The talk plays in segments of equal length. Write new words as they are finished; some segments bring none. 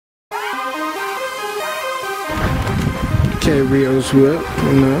K.Rioz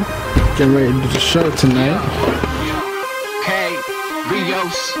Rudeboy, you know, getting ready to do the show tonight.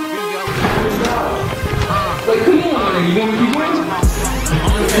 K.Rioz. Wait, come on, you want me to keep going?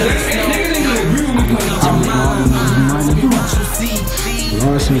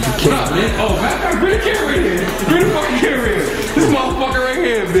 Lost nigga K. Oh, bring the camera in here. Bring the fucking camera in. This motherfucker right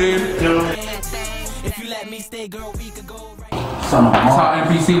here, man. If you let me stay, girl, we could go right. That's how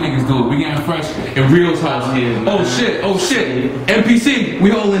NPC niggas do it. We getting fresh in Rioz house here. Oh shit. NPC,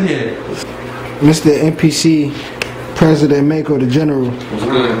 we all in here. Mr. NPC, President Mako, the General. What's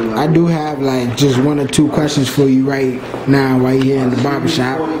good? I do have like just 1 or 2 questions for you right now while you're here in the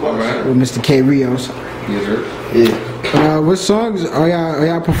barbershop with Mr. K.Rioz. Yes, sir. Yeah. What songs are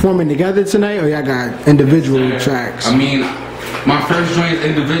y'all performing together tonight, or y'all got individual tracks? I mean, my first joint is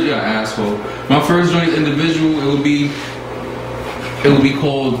individual, asshole. My first joint is individual. It would be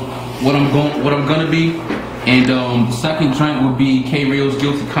called What I'm Gonna Be, and the second joint would be K.Rioz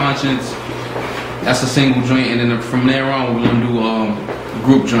Guilty Conscience. That's a single joint, and then from there on we're gonna do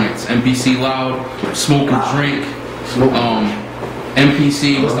group joints. MPC Loud, Smoke and Drink,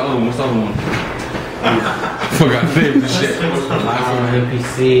 MPC. What's the other one? Forgot favorite shit.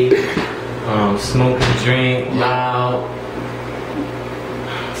 MPC, Smoke and Drink, Loud.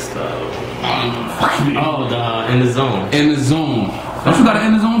 In the Zone. In the Zone. Don't you got it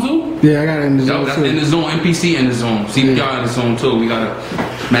in the zone too? Yeah, I got it in the zone that's too. In the zone, MPC in the zone. CPR in the zone too. We gotta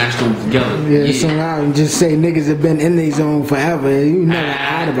mash them together. Yeah, so now you just say niggas have been in their zone forever. You never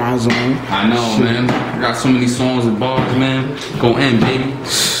out of our zone. I know, man. I got so many songs and bars, man. Go in, baby.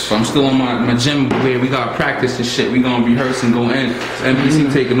 So I'm still on my gym where we gotta practice and shit. We gonna rehearse and go in. So MPC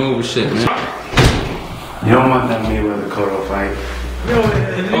taking over shit, man. You don't want that Mayweather Cotto fight.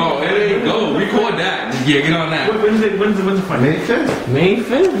 Oh, there you go. Record that. Yeah, get on that. When's the fight? May 5th. May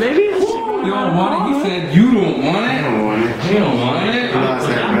 5th, maybe? You don't want it? He said you don't want it? I don't want it. He don't want it? I'm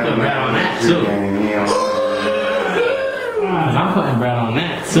putting bread on that too. I'm putting bread on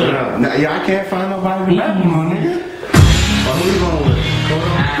that too. Yeah, I can't find nobody to bet him on, nigga. Well, who you going with?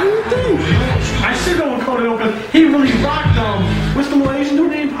 I should go with Cotto because he really rocked what's the little Asian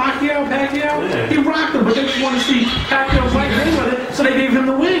dude named Pacquiao? Yeah. He rocked him, but they just want to see Pacquiao fight Mayweather, so they gave him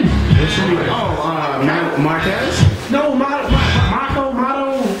the win. Marquez? No, Mako.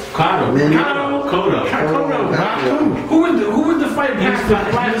 Cotto. Who would the fight against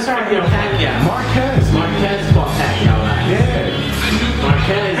Pacquiao? Marquez fought Pacquiao. Yeah.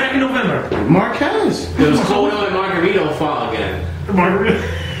 Marquez. Back in November. Marquez. It was Cotto and Margarito fought again. Margarito.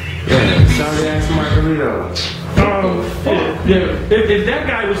 Yeah, sorry ass Margarito. If that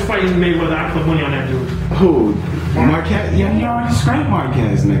guy was fighting Mayweather, I'd put money on that dude. Who? Marquez? Yeah, he already scraped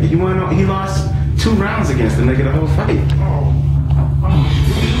Marquez, nigga. He lost 2 rounds against the nigga the whole fight.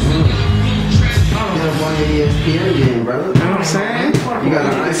 Won the ESPN game, brother. You know what I'm saying? You got a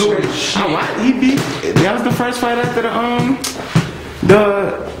nice He beat. That was the first fight after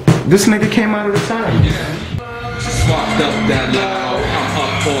this nigga came out of the time. Swapped up that loud, I'm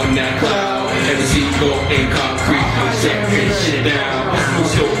up on that cloud. MC go in concrete, I'm shutting shit down.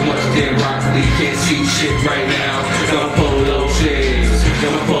 So much damn rock, you can't see shit right now. Got my polo shades,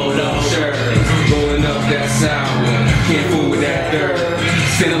 got my polo shirt. Rolling up that sound, can't fool with that dirt.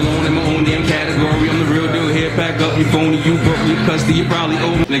 Stand alone in my own damn category, I'm the real deal here. Pack up your phone, you broke your custody, you probably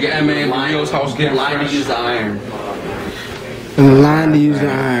owe me. Nigga, M.A. Rioz house getting line to use the iron. In the line to use the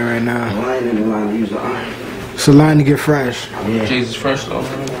iron right now. In the line to use the iron. It's a line to get fresh. Yeah. Jay's is fresh though.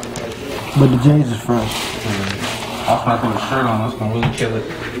 But the J's is fresh. I'll put a shirt on, that's gonna really kill it.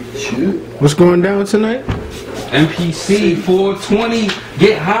 Shoot. What's going down tonight? MPC 420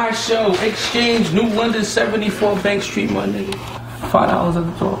 Get High Show Exchange New London 74 Bank Street, my nigga. $5 at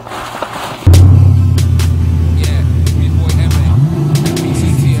the door.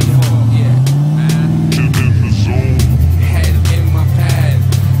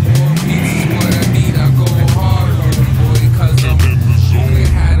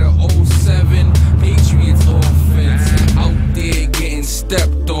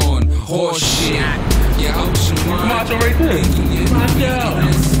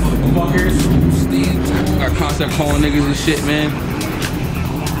 Got concept calling niggas and shit, man.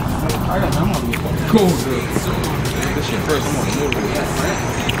 Cool. This shit first, I'm on the motor.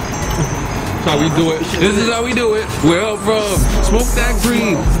 That's how we do it. This is how we do it. Where up from? Smoke that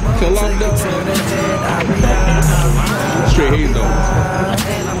green. Till I'm done. Straight haze though.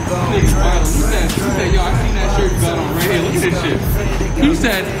 He said, yo, I seen that shirt you got on right here. Look at this shit. He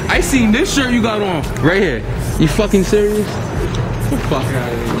said, I seen this shirt you got on right here. You fucking serious? Get the fuck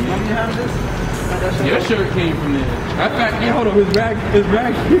out of here. Your shirt came from there. In fact, yeah, hold on, his bag.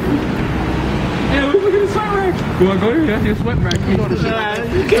 Yeah, look at your sweat rack. You want to go there? That's your sweat rack. You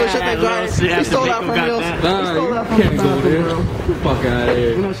Shut that guy. He stole that from Mills. He stole that from can't go there. Get the fuck out of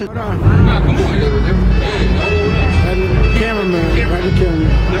here. Nah, come on. Cameraman, right the camera.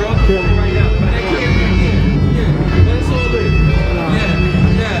 They're all right now. Let's hold it.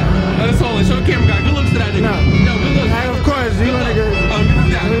 Yeah. Let's hold it. Show the camera guy. Good looks to that nigga. No, good looks. Hey, of course, you want to go.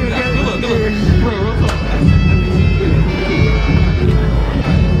 Good look. Bro, real talk.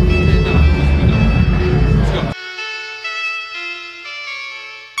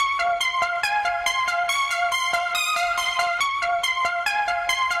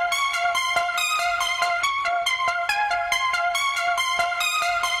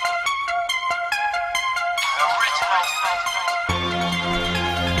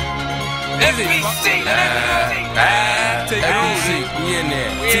 NPC, take it easy. We in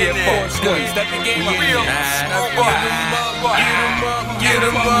there. TF4, step the game up. Get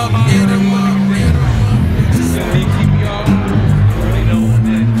 'em up.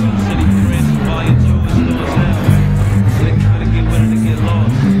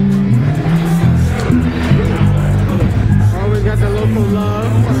 Always got the local love.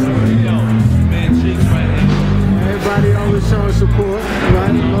 Everybody always showing support,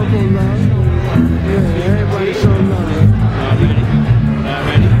 right? Local love. Yeah, everybody showing love.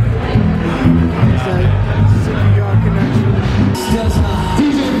 It's like CPR connection.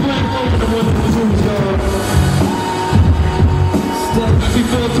 DJ Black over the one of the tunes, Happy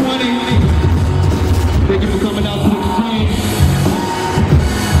 420. Thank you for coming out to the screen.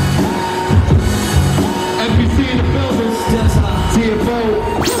 NPC in the building. TFO.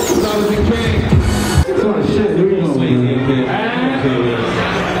 Flowers and King. Shit, here we go.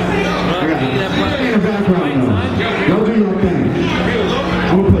 Don't do your thing.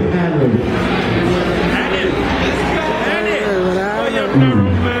 I'm gonna play ad-lib.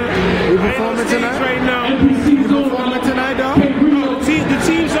 We performing tonight? right now. We performing tonight, dog? The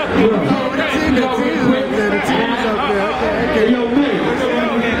team's up there. The team's up there. Okay. Yo, man.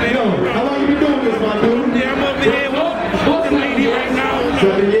 Yo, how long you been doing this, my dude? Yeah, I'm over here with the lady right now.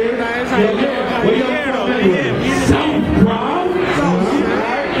 7 years? Where you from anyway? South Proud.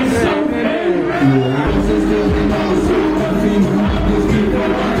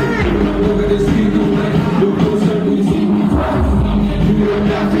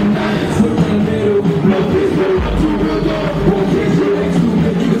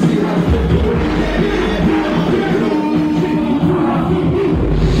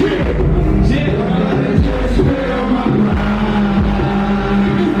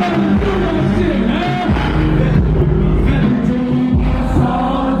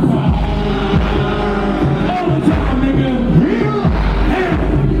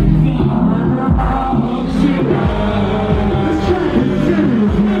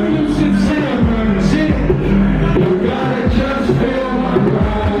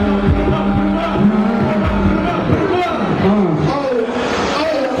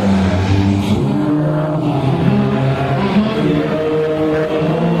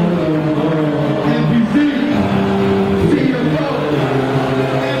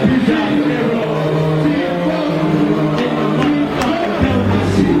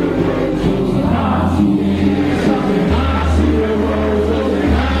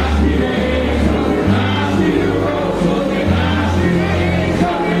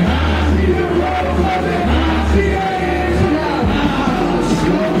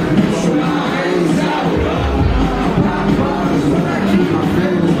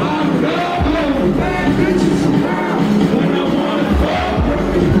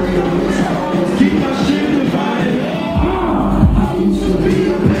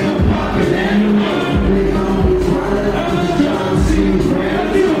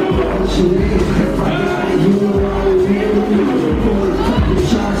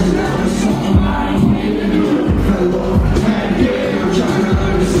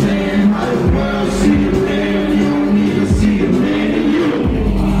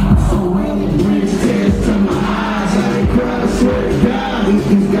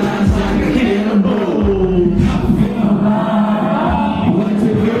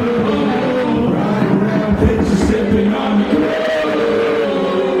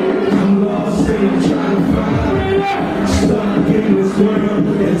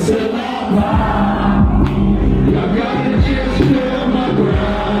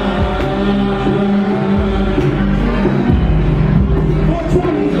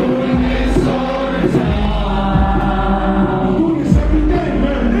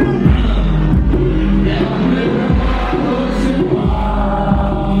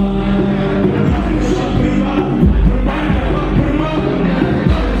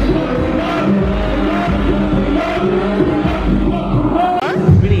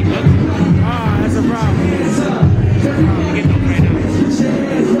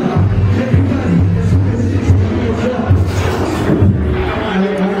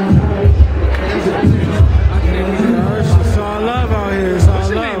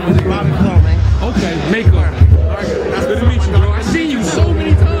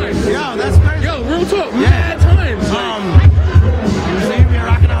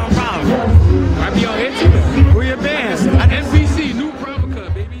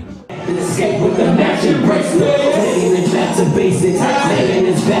 pavement. Laying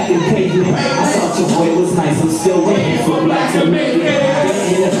his back in pavement. I thought your boy was nice, I'm still waiting for black to make it. In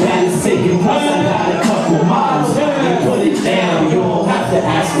the balance taking plus, I got a couple models. You put it down, you don't have to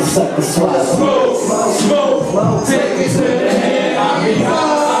ask for sucker swallow. Smoke, take it to the head. I'll be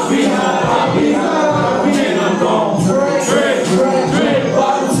high, and I'm gone. Drink,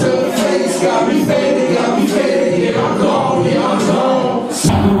 bottle to the face. Got me faded, yeah, I'm gone,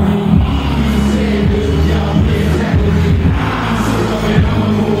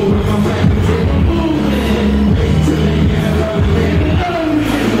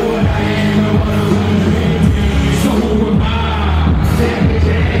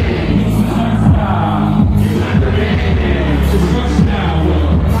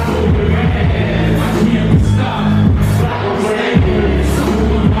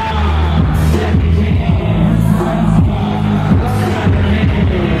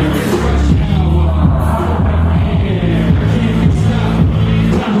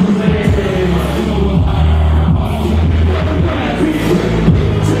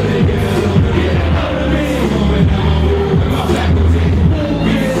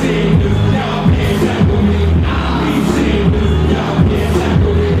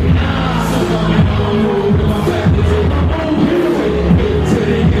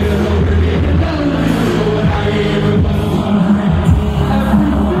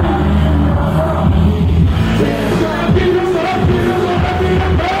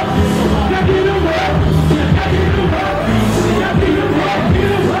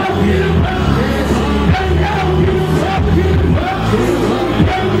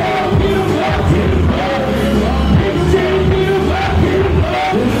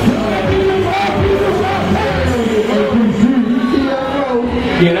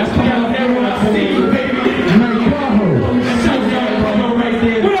 Yeah, that's what I'm saying.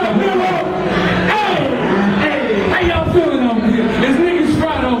 What up, Hey, how y'all feeling over here? This nigga's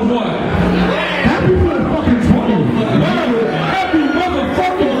Friday or what? Happy motherfucking 20. Happy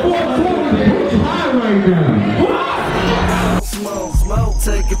motherfucking 420. Who's high right now? Smoke,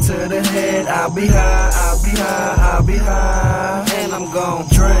 take it to the head. I'll be high, and I'm gon'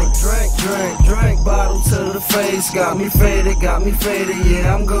 drink, bottle to the face. Got me faded,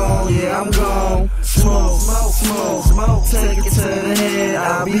 yeah, I'm gone. Smoke, take it to the head.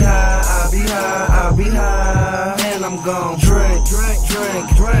 I'll be high, and I'm gon' drink,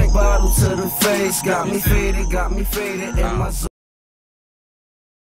 bottle to the face. Got me faded in my zone.